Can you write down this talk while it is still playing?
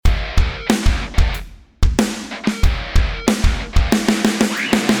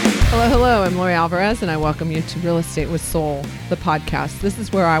Hello, I'm Lori Alvarez, and I welcome you to Real Estate with Soul, the podcast. This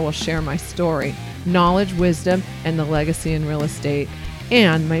is where I will share my story, knowledge, wisdom, and the legacy in real estate,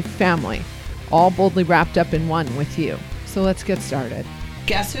 and my family, all boldly wrapped up in one with you. So let's get started.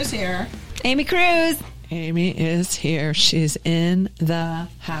 Guess who's here? Amy Cruz. Amy is here. She's in the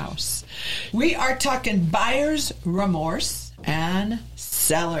house. We are talking buyer's remorse and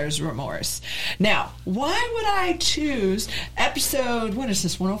seller's remorse. Now, why would I choose episode, what is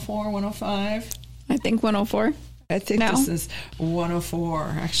this, 104, 105? I think 104. I think this is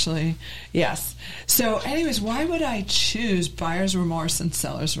 104, actually. Yes. So anyways, why would I choose buyer's remorse and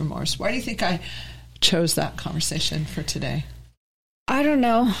seller's remorse? Why do you think I chose that conversation for today? I don't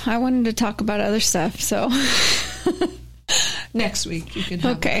know. I wanted to talk about other stuff, so. Next week, you can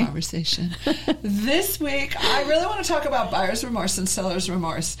have a conversation. This week, I really want to talk about buyer's remorse and seller's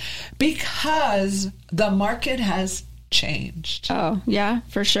remorse because the market has changed. Oh, yeah,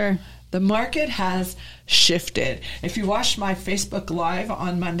 for sure. The market has shifted. If you watched my Facebook Live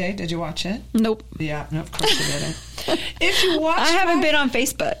on Monday, did you watch it? Nope. Yeah, no, of course you didn't. If you watch, I haven't been on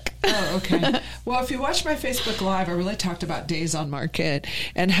Facebook. Oh, okay. Well, if you watch my Facebook Live, I really talked about days on market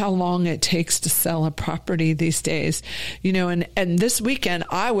and how long it takes to sell a property these days. You know, and this weekend,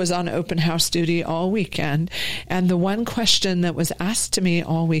 I was on open house duty all weekend. And the one question that was asked to me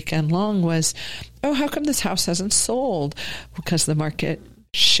all weekend long was, oh, how come this house hasn't sold? Because the market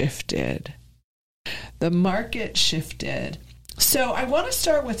shifted. The market shifted. So I want to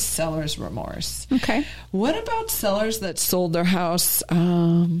start with seller's remorse. Okay. What about sellers that sold their house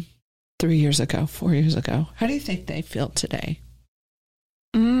 3 years ago, 4 years ago? How do you think they feel today?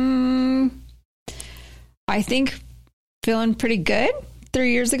 I think feeling pretty good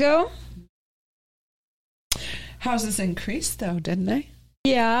 3 years ago. Houses increased, though, didn't they?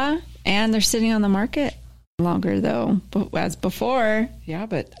 Yeah, and they're sitting on the market longer, though, as before. Yeah,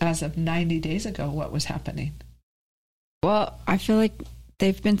 but as of 90 days ago, what was happening? Well, I feel like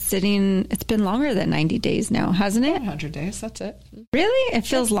they've been sitting, it's been longer than 90 days now, hasn't it? 100 days, that's it. Really? It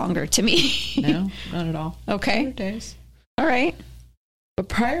feels longer to me. No, not at all. Okay. 100 days. All right. But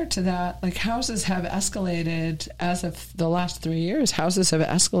prior to that, like houses have escalated as of the last 3 years. Houses have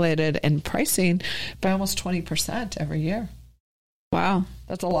escalated in pricing by almost 20% every year. Wow.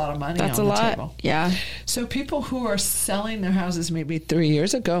 That's a lot of money That's on a the lot. table. Yeah. So people who are selling their houses maybe 3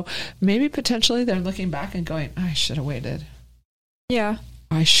 years ago, maybe potentially they're looking back and going, I should have waited. Yeah.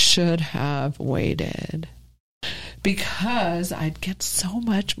 I should have waited because I'd get so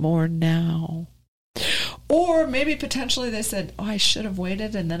much more now. Or maybe potentially they said, oh, I should have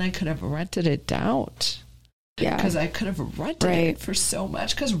waited and then I could have rented it out. Yeah. Because I could have rented it for so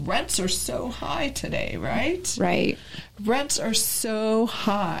much. Because rents are so high today, right? Right. Rents are so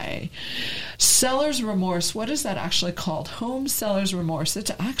high. Seller's remorse, what is that actually called? Home seller's remorse.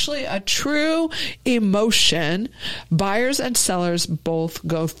 It's actually a true emotion. Buyers and sellers both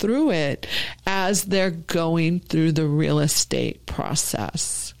go through it as they're going through the real estate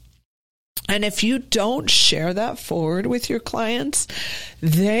process. And if you don't share that forward with your clients,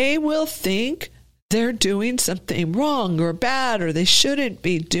 they will think they're doing something wrong or bad, or they shouldn't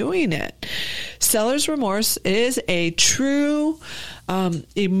be doing it. Seller's remorse is a true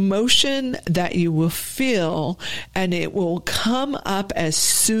emotion that you will feel, and it will come up as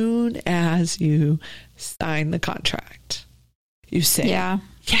soon as you sign the contract. You say,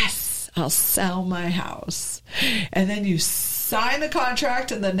 yes, I'll sell my house. And then you sign the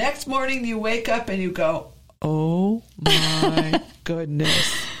contract, and the next morning you wake up and you go, oh my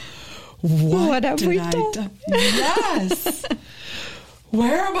goodness. What have we done? Yes.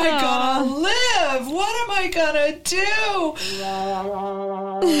 Where am I going to live? What am I going to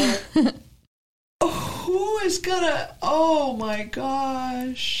do? Who is going to, oh my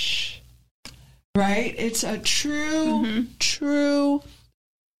gosh. Right? It's a true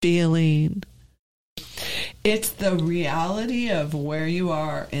feeling. It's the reality of where you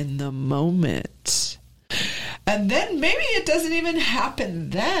are in the moment. And then maybe it doesn't even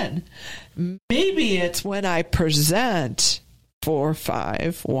happen then. Maybe it's when I present 4,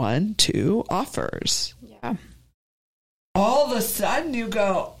 5, 1, 2 offers. Yeah. All of a sudden you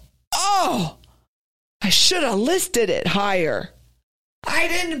go, oh, I should have listed it higher. I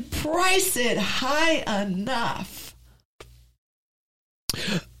didn't price it high enough.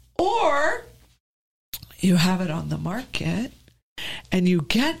 Or you have it on the market and you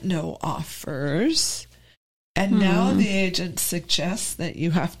get no offers. And now the agent suggests that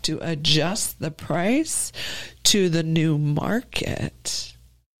you have to adjust the price to the new market.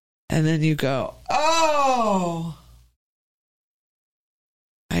 And then you go, oh,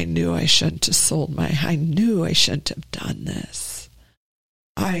 I knew I shouldn't have sold I knew I shouldn't have done this.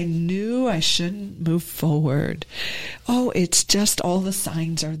 I knew I shouldn't move forward. Oh, it's just all the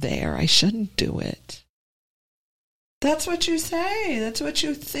signs are there. I shouldn't do it. That's what you say. That's what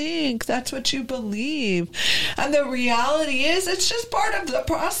you think. That's what you believe. And the reality is it's just part of the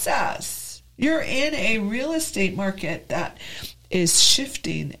process. You're in a real estate market that is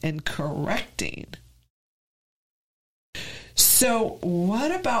shifting and correcting. So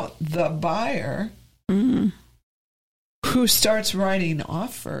what about the buyer who starts writing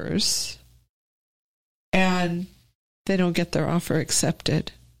offers and they don't get their offer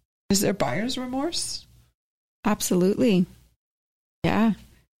accepted? Is there buyer's remorse? Absolutely. Yeah.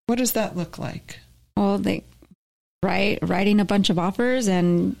 What does that look like? Well, they writing a bunch of offers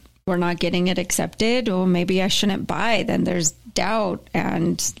and we're not getting it accepted. Well, maybe I shouldn't buy. Then there's doubt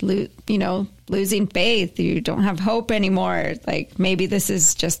and, losing faith. You don't have hope anymore. Like maybe this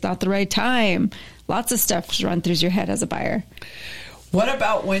is just not the right time. Lots of stuff just run through your head as a buyer. What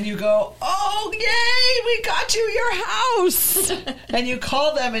about when you go, oh, yay, we got you your house. And you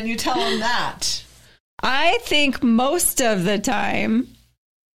call them and you tell them that. I think most of the time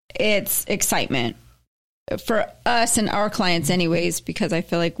it's excitement for us and our clients anyways, because I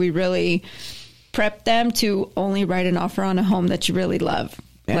feel like we really prep them to only write an offer on a home that you really love.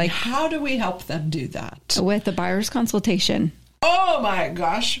 And like, how do we help them do that? With a buyer's consultation. Oh my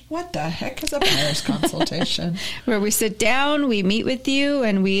gosh, what the heck is a buyer's consultation? Where we sit down, we meet with you,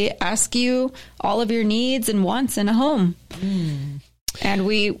 and we ask you all of your needs and wants in a home. And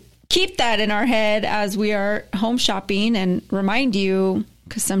we keep that in our head as we are home shopping and remind you,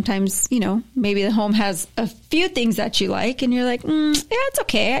 because sometimes, maybe the home has a few things that you like and you're like, yeah, it's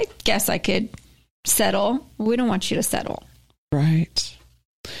okay. I guess I could settle. We don't want you to settle. Right.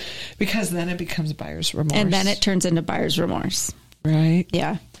 Because then it becomes buyer's remorse. And then it turns into buyer's remorse. Right.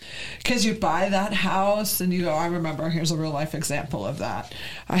 Yeah. Because you buy that house and you go, I remember, here's a real life example of that.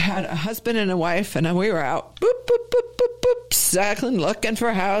 I had a husband and a wife and we were out, looking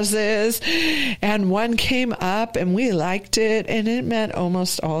for houses. And one came up and we liked it and it met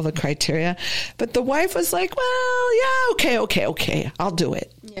almost all the criteria. But the wife was like, well, yeah, okay. I'll do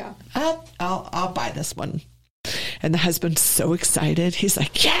it. Yeah. I'll buy this one. And the husband's so excited. He's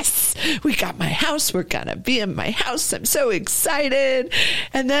like, yes, we got my house. We're going to be in my house. I'm so excited.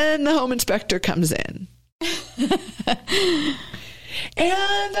 And then the home inspector comes in. And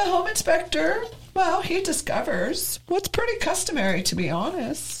the home inspector, well, he discovers what's pretty customary, to be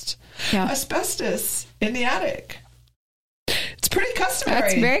honest. Yeah. Asbestos in the attic. It's pretty customary.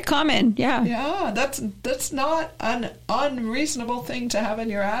 That's very common. Yeah. Yeah, that's not an unreasonable thing to have in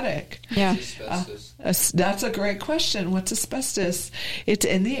your attic. Yeah. That's a great question. What's asbestos? It's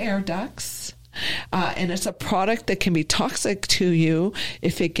in the air ducts, and it's a product that can be toxic to you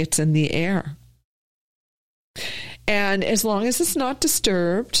if it gets in the air. And as long as it's not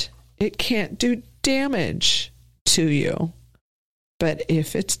disturbed, it can't do damage to you. But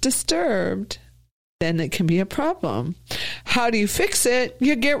if it's disturbed, then it can be a problem. How do you fix it?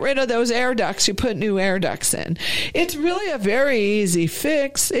 You get rid of those air ducts. You put new air ducts in. It's really a very easy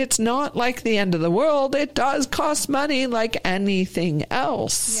fix. It's not like the end of the world. It does cost money like anything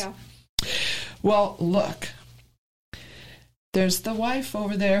else. Yeah. Well, look. There's the wife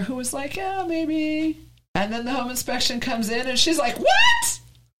over there who was like, yeah, maybe. And then the home inspection comes in and she's like, what?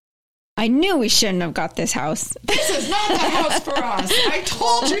 I knew we shouldn't have got this house. This is not the house for us. I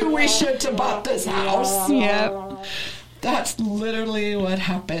told you we should have bought this house. Yep. That's literally what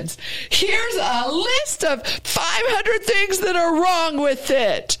happens. Here's a list of 500 things that are wrong with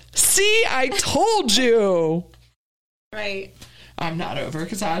it. See, I told you. Right. I'm not over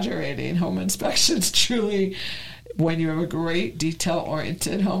exaggerating. Home inspections truly, when you have a great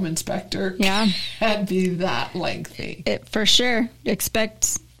detail-oriented home inspector, can be that lengthy. It for sure.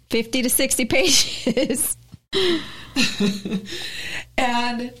 Expect 50 to 60 pages.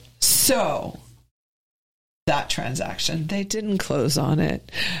 And so that transaction, they didn't close on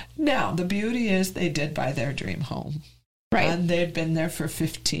it. Now, the beauty is they did buy their dream home. Right. And they've been there for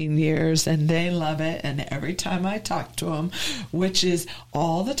 15 years and they love it. And every time I talk to them, which is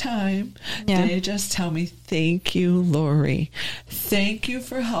all the time, they just tell me, thank you, Lori. Thank you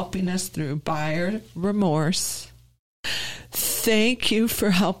for helping us through buyer remorse. Thank you for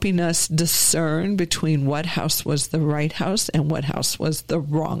helping us discern between what house was the right house and what house was the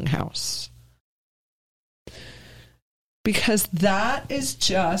wrong house. Because that is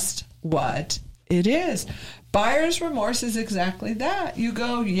just what it is. Buyer's remorse is exactly that. You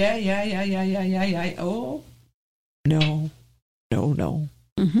go, yeah. Oh, no.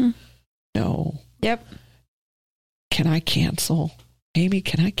 Mm-hmm. No. Yep. Can I cancel? Amy,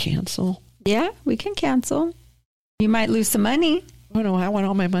 can I cancel? Yeah, we can cancel. You might lose some money. Oh, no, I want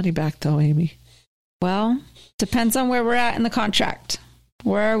all my money back, though, Amy. Well, depends on where we're at in the contract.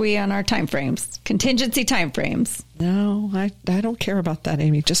 Where are we on our time frames? Contingency time frames. No, I don't care about that,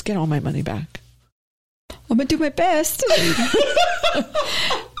 Amy. Just get all my money back. I'm going to do my best.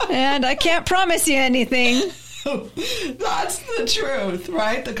 And I can't promise you anything. That's the truth,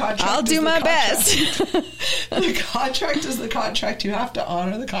 right? The contract. I'll do my best. The contract is the contract. You have to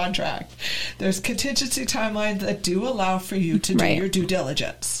honor the contract. There's contingency timelines that do allow for you to do your due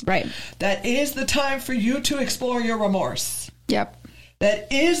diligence. Right. That is the time for you to explore your remorse. Yep.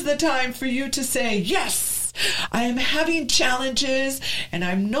 That is the time for you to say, yes, I am having challenges and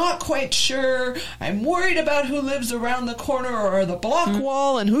I'm not quite sure. I'm worried about who lives around the corner or the block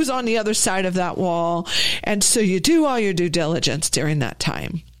wall and who's on the other side of that wall. And so you do all your due diligence during that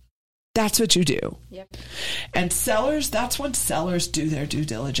time. That's what you do. Yep. And sellers, that's when sellers do their due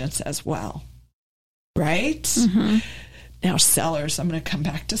diligence as well. Right? Mm-hmm. Now, sellers, I'm going to come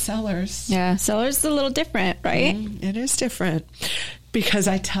back to sellers. Yeah, sellers is a little different, right? It is different. Because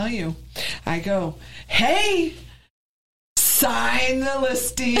I tell you, I go, hey, sign the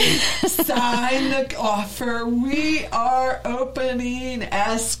listing, sign the offer. We are opening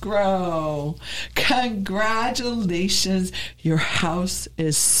escrow. Congratulations, your house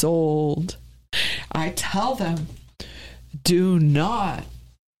is sold. I tell them, do not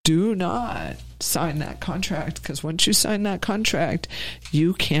sign that contract, because once you sign that contract,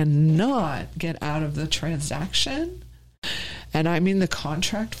 you cannot get out of the transaction. And I mean the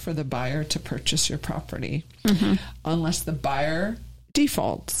contract for the buyer to purchase your property, unless the buyer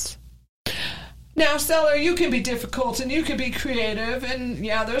defaults. Now, seller, you can be difficult and you can be creative, and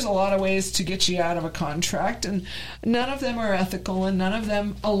yeah, there's a lot of ways to get you out of a contract, and none of them are ethical and none of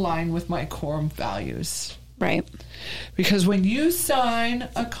them align with my core values. Right. Because when you sign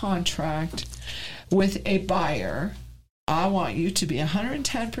a contract with a buyer, I want you to be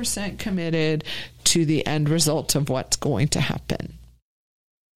 110% committed to the end result of what's going to happen,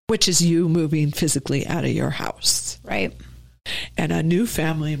 which is you moving physically out of your house. Right. And a new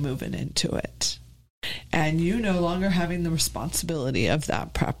family moving into it. And you no longer having the responsibility of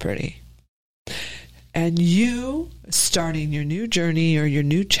that property. And you starting your new journey or your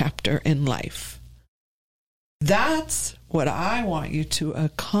new chapter in life. That's what I want you to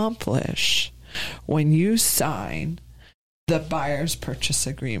accomplish when you sign the buyer's purchase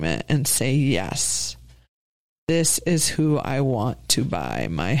agreement and say, yes, this is who I want to buy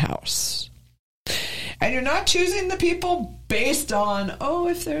my house. And you're not choosing the people based on,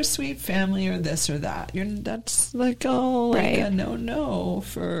 if they're a sweet family or this or that. That's like a no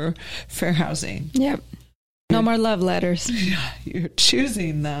for fair housing. Yep. No more love letters. Yeah, you're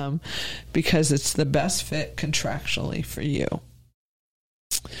choosing them because it's the best fit contractually for you.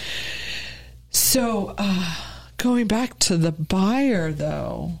 So, going back to the buyer,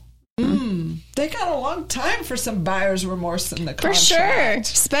 though, they got a long time for some buyer's remorse in the contract. For sure.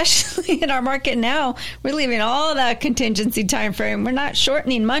 Especially in our market now. We're leaving all that contingency time frame. We're not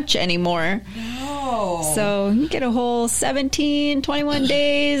shortening much anymore. No. So you get a whole 17, 21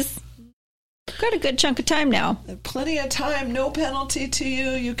 days. Got a good chunk of time now. Plenty of time. No penalty to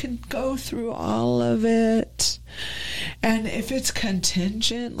you. You can go through all of it. And if it's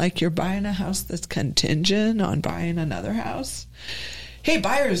contingent, like you're buying a house that's contingent on buying another house, hey,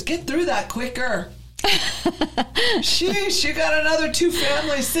 buyers, get through that quicker. Sheesh, you got another 2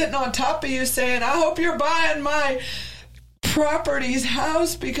 families sitting on top of you saying, I hope you're buying my property's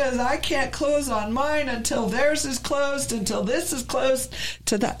house because I can't close on mine until theirs is closed, until this is closed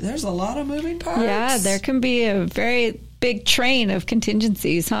to that. There's a lot of moving parts. Yeah, there can be a very big train of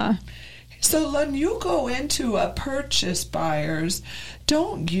contingencies, huh? So when you go into a purchase, buyers,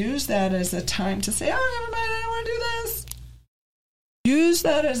 don't use that as a time to say, never mind, I don't want to do this. Use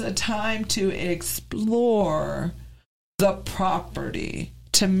that as a time to explore the property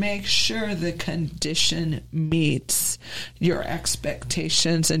to make sure the condition meets your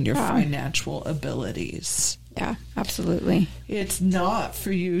expectations and your financial abilities. Yeah, absolutely. It's not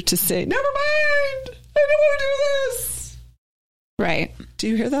for you to say, never mind, I don't want to do this. Right. Do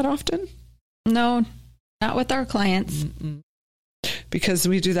you hear that often? No, not with our clients. Because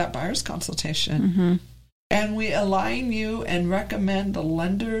we do that buyer's consultation. And we align you and recommend the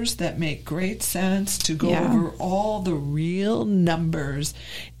lenders that make great sense to go over all the real numbers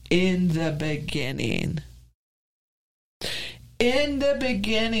in the beginning. In the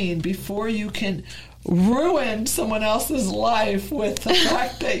beginning, before you can ruin someone else's life with the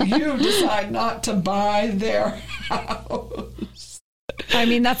fact that you decide not to buy their house. I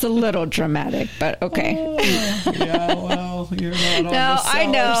mean, that's a little dramatic, but okay. Yeah, well, you're not on the seller I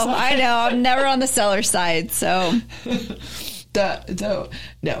know. side. I'm never on the seller side, so. The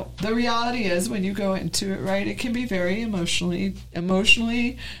reality is when you go into it, right, it can be very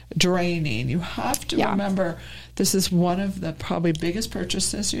emotionally draining. You have to remember this is one of the probably biggest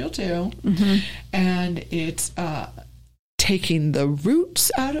purchases you'll do. And it's taking the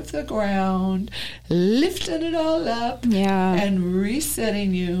roots out of the ground, lifting it all up, and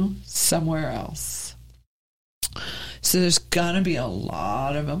resetting you somewhere else. So there's going to be a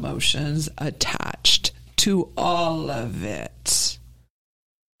lot of emotions attached to all of it.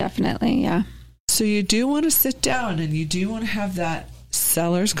 Definitely, yeah. So you do want to sit down and you do want to have that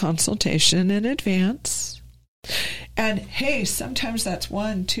seller's consultation in advance. And hey, sometimes that's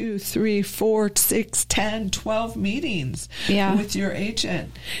 1, 2, 3, 4, 6, 10, 12 meetings with your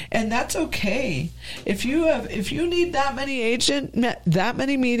agent. And that's okay. If you need that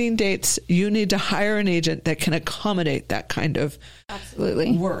many meeting dates, you need to hire an agent that can accommodate that kind of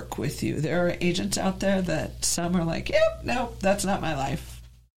work with you. There are agents out there that some are like, yep, no, that's not my life.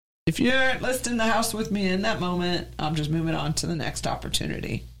 If you aren't listing the house with me in that moment, I'm just moving on to the next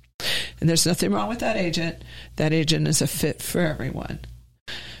opportunity. And there's nothing wrong with that agent. That agent is a fit for everyone,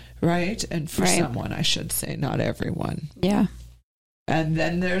 right? And for someone, I should say, not everyone. Yeah. And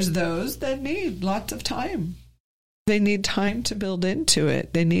then there's those that need lots of time. They need time to build into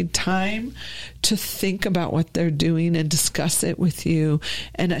it. They need time to think about what they're doing and discuss it with you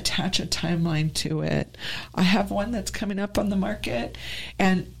and attach a timeline to it. I have one that's coming up on the market,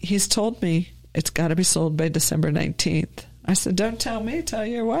 and he's told me it's got to be sold by December 19th. I said, don't tell me, tell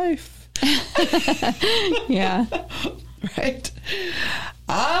your wife. Yeah. Right?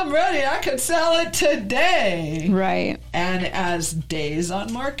 I'm ready. I could sell it today. Right. And as days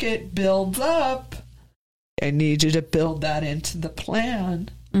on market builds up, I need you to build that into the plan.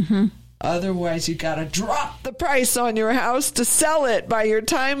 Otherwise, you got to drop the price on your house to sell it by your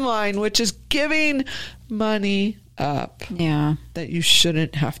timeline, which is giving money up. Yeah. That you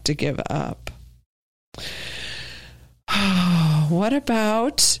shouldn't have to give up. What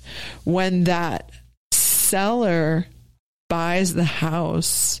about when that seller buys the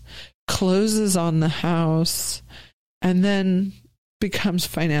house, closes on the house, and then becomes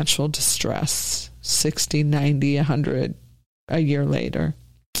financial distress 60, 90, 100 a year later?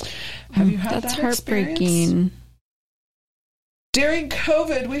 Have you had That's that heartbreaking. Experience? During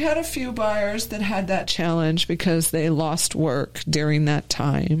COVID, we had a few buyers that had that challenge because they lost work during that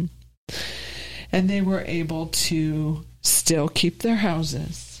time. And they were able to still keep their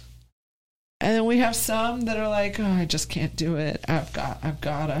houses. And then we have some that are like, oh, I just can't do it. I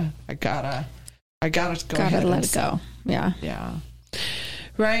gotta let it go. Yeah. Yeah.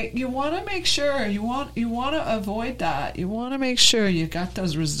 Right? You want to make sure, you want to avoid that. You want to make sure you got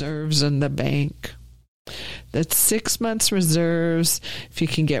those reserves in the bank. That's 6 months reserves. If you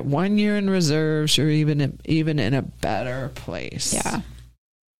can get 1 year in reserves, you're even in a better place. Yeah.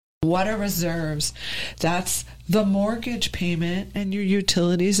 What are reserves? That's the mortgage payment and your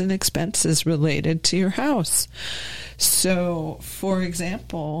utilities and expenses related to your house. So, for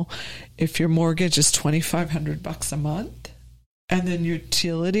example, if your mortgage is $2,500 a month, and then your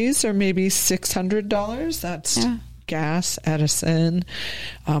utilities are maybe $600, that's gas, Edison,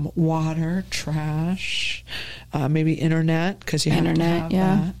 water, trash, maybe internet, because you have to have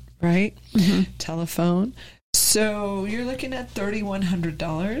that, right? Telephone. So you're looking at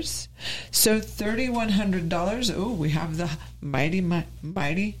 $3,100. So $3,100. Oh, we have the mighty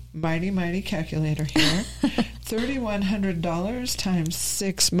calculator here. $3,100 times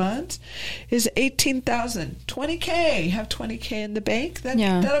 6 months is $18,000. $20K. Have $20K in the bank.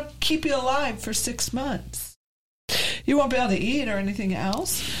 That'll keep you alive for 6 months. You won't be able to eat or anything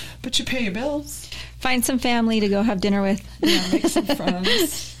else, but you pay your bills. Find some family to go have dinner with. Yeah, make some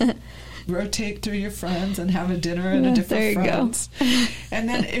friends. Rotate through your friends and have a dinner at a different friends. And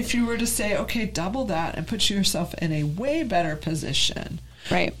then if you were to say, okay, double that and put yourself in a way better position.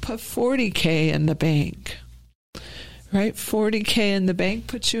 Right. Put $40K in the bank. Right? $40K in the bank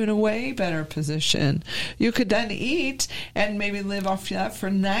puts you in a way better position. You could then eat and maybe live off that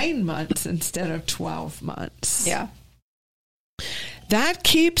for 9 months instead of 12 months. Yeah. That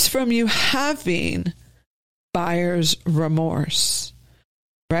keeps from you having buyer's remorse.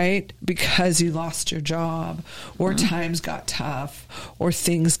 Right? Because you lost your job, or times got tough, or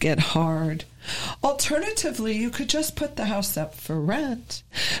things get hard. Alternatively, you could just put the house up for rent.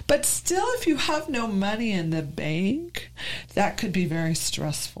 But still, if you have no money in the bank, that could be very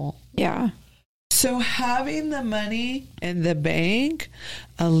stressful. Yeah. So having the money in the bank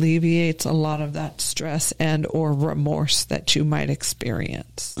alleviates a lot of that stress and or remorse that you might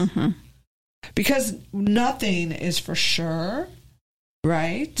experience. Because nothing is for sure.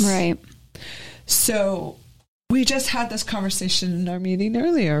 Right? Right. So We just had this conversation in our meeting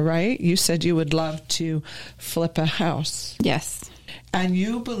earlier, right? You said you would love to flip a house. Yes. And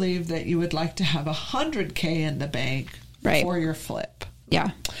you believe that you would like to have $100K in the bank for your flip.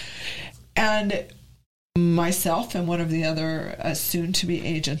 Yeah. And myself and one of the other soon-to-be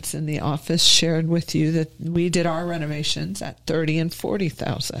agents in the office shared with you that we did our renovations at $30,000 and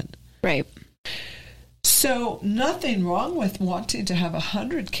 $40,000. Right. So nothing wrong with wanting to have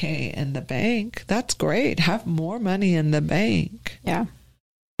 $100K in the bank. That's great. Have more money in the bank. Yeah.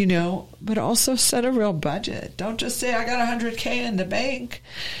 You know, but also set a real budget. Don't just say, I got $100K in the bank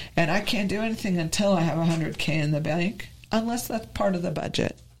and I can't do anything until I have $100K in the bank, unless that's part of the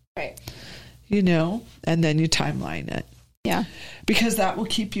budget. Right. You know, and then you timeline it. Yeah. Because that will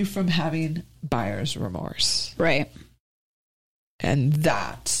keep you from having buyer's remorse. Right. And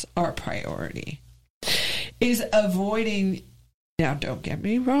that's our priority, is avoiding. Now, don't get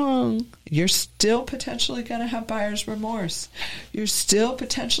me wrong. You're still potentially going to have buyer's remorse. You're still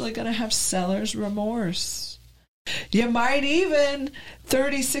potentially going to have seller's remorse. You might even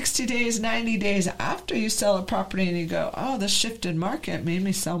 30, 60 days, 90 days after you sell a property and you go, oh, the shifted market made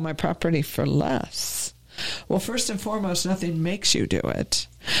me sell my property for less. Well, first and foremost, nothing makes you do it.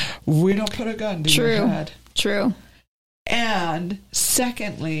 We don't put a gun to your head. True. And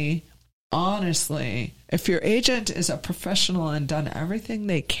secondly, honestly, if your agent is a professional and done everything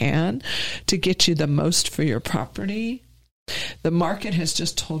they can to get you the most for your property, the market has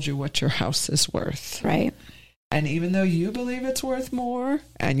just told you what your house is worth. Right. And even though you believe it's worth more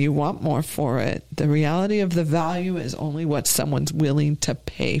and you want more for it, the reality of the value is only what someone's willing to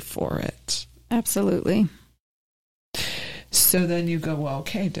pay for it. Absolutely. So then you go, well,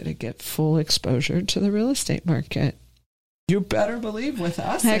 okay, did it get full exposure to the real estate market? You better believe with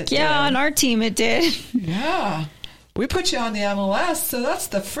us. Heck yeah, on our team it did. Yeah. We put you on the MLS, so that's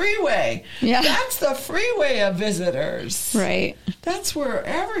the freeway. Yeah. That's the freeway of visitors. Right. That's where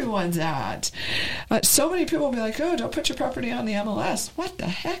everyone's at. So many people will be like, oh, don't put your property on the MLS. What the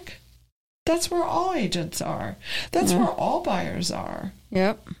heck? That's where all agents are. That's where all buyers are.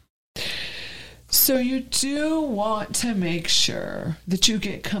 Yep. So you do want to make sure that you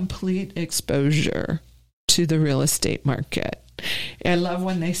get complete exposure to the real estate market. I love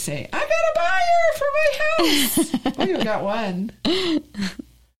when they say, I got a buyer for my house. Oh, you got one.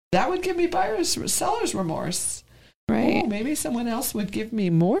 That would give me seller's remorse. Right. Oh, maybe someone else would give me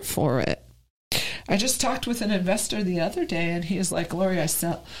more for it. I just talked with an investor the other day, and he was like, Lori, I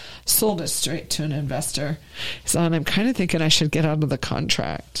sold it straight to an investor. So I'm kind of thinking I should get out of the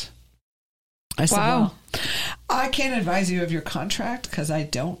contract. I said, well, I can't advise you of your contract because I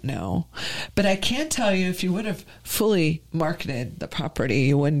don't know. But I can tell you if you would have fully marketed the property,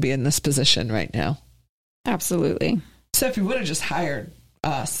 you wouldn't be in this position right now. Absolutely. So if you would have just hired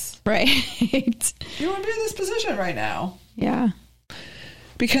us, right, you wouldn't be in this position right now. Yeah.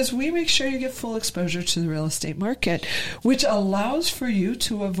 Because we make sure you get full exposure to the real estate market, which allows for you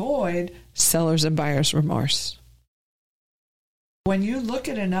to avoid seller's and buyer's remorse. When you look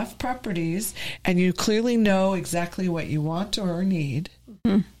at enough properties and you clearly know exactly what you want or need,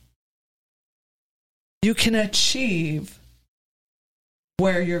 you can achieve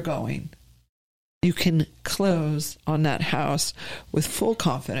where you're going. You can close on that house with full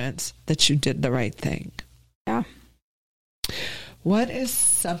confidence that you did the right thing. Yeah. What is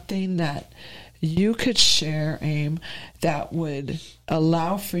something that you could share, Aim, that would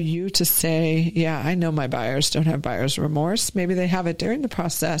allow for you to say, yeah, I know my buyers don't have buyer's remorse. Maybe they have it during the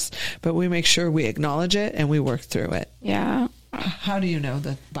process, but we make sure we acknowledge it and we work through it. Yeah. How do you know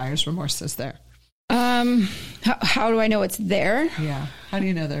that buyer's remorse is there? How do I know it's there? Yeah. How do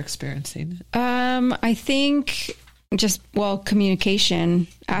you know they're experiencing it? I think just, communication,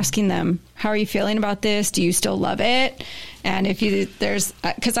 asking them, how are you feeling about this? Do you still love it? And if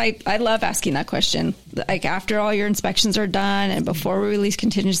because I love asking that question, like after all your inspections are done and before we release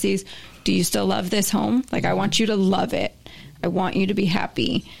contingencies, do you still love this home? Like, I want you to love it. I want you to be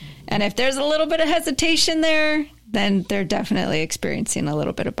happy. And if there's a little bit of hesitation there, then they're definitely experiencing a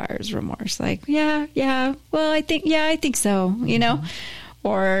little bit of buyer's remorse. Like, well, I think so, you know,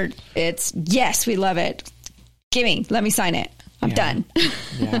 or it's, yes, we love it. Let me sign it. I'm done.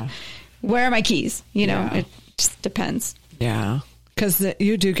 Yeah. Where are my keys? You know, it just depends. Yeah. Because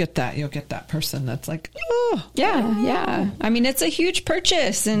you do get that. You'll get that person that's like, oh. Yeah. I mean, it's a huge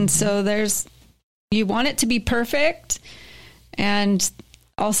purchase. And so you want it to be perfect. And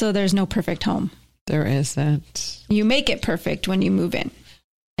also there's no perfect home. There isn't. You make it perfect when you move in.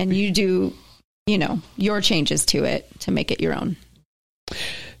 And you do, your changes to it to make it your own.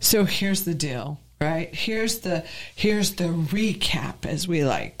 So here's the deal. right? Here's the recap, as we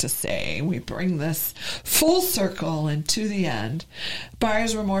like to say. We bring this full circle and to the end.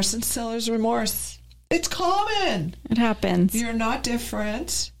 Buyer's remorse and seller's remorse. It's common. It happens. You're not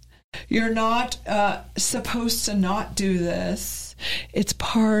different. You're not supposed to not do this. It's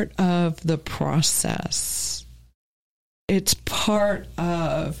part of the process. It's part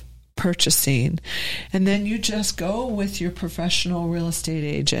of purchasing. And then you just go with your professional real estate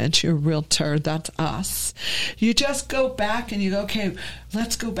agent, your realtor, that's us. You just go back and you go, okay,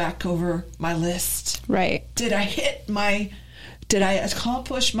 let's go back over my list. Right. Did I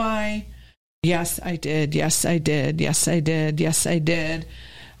accomplish my, yes, I did. Yes, I did. Yes, I did. Yes, I did.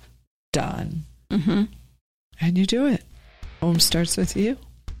 Done. Mm-hmm. And you do it. Home starts with you.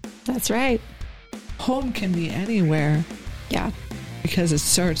 That's right. Home can be anywhere. Yeah. Because it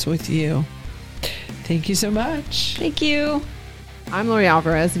starts with you. Thank you so much. Thank you. I'm Lori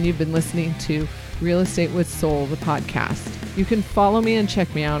Alvarez, and you've been listening to Real Estate with Soul, the podcast. You can follow me and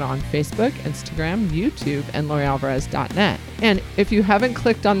check me out on Facebook, Instagram, YouTube, and LoriAlvarez.net. And if you haven't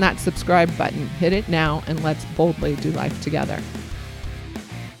clicked on that subscribe button, hit it now, and let's boldly do life together.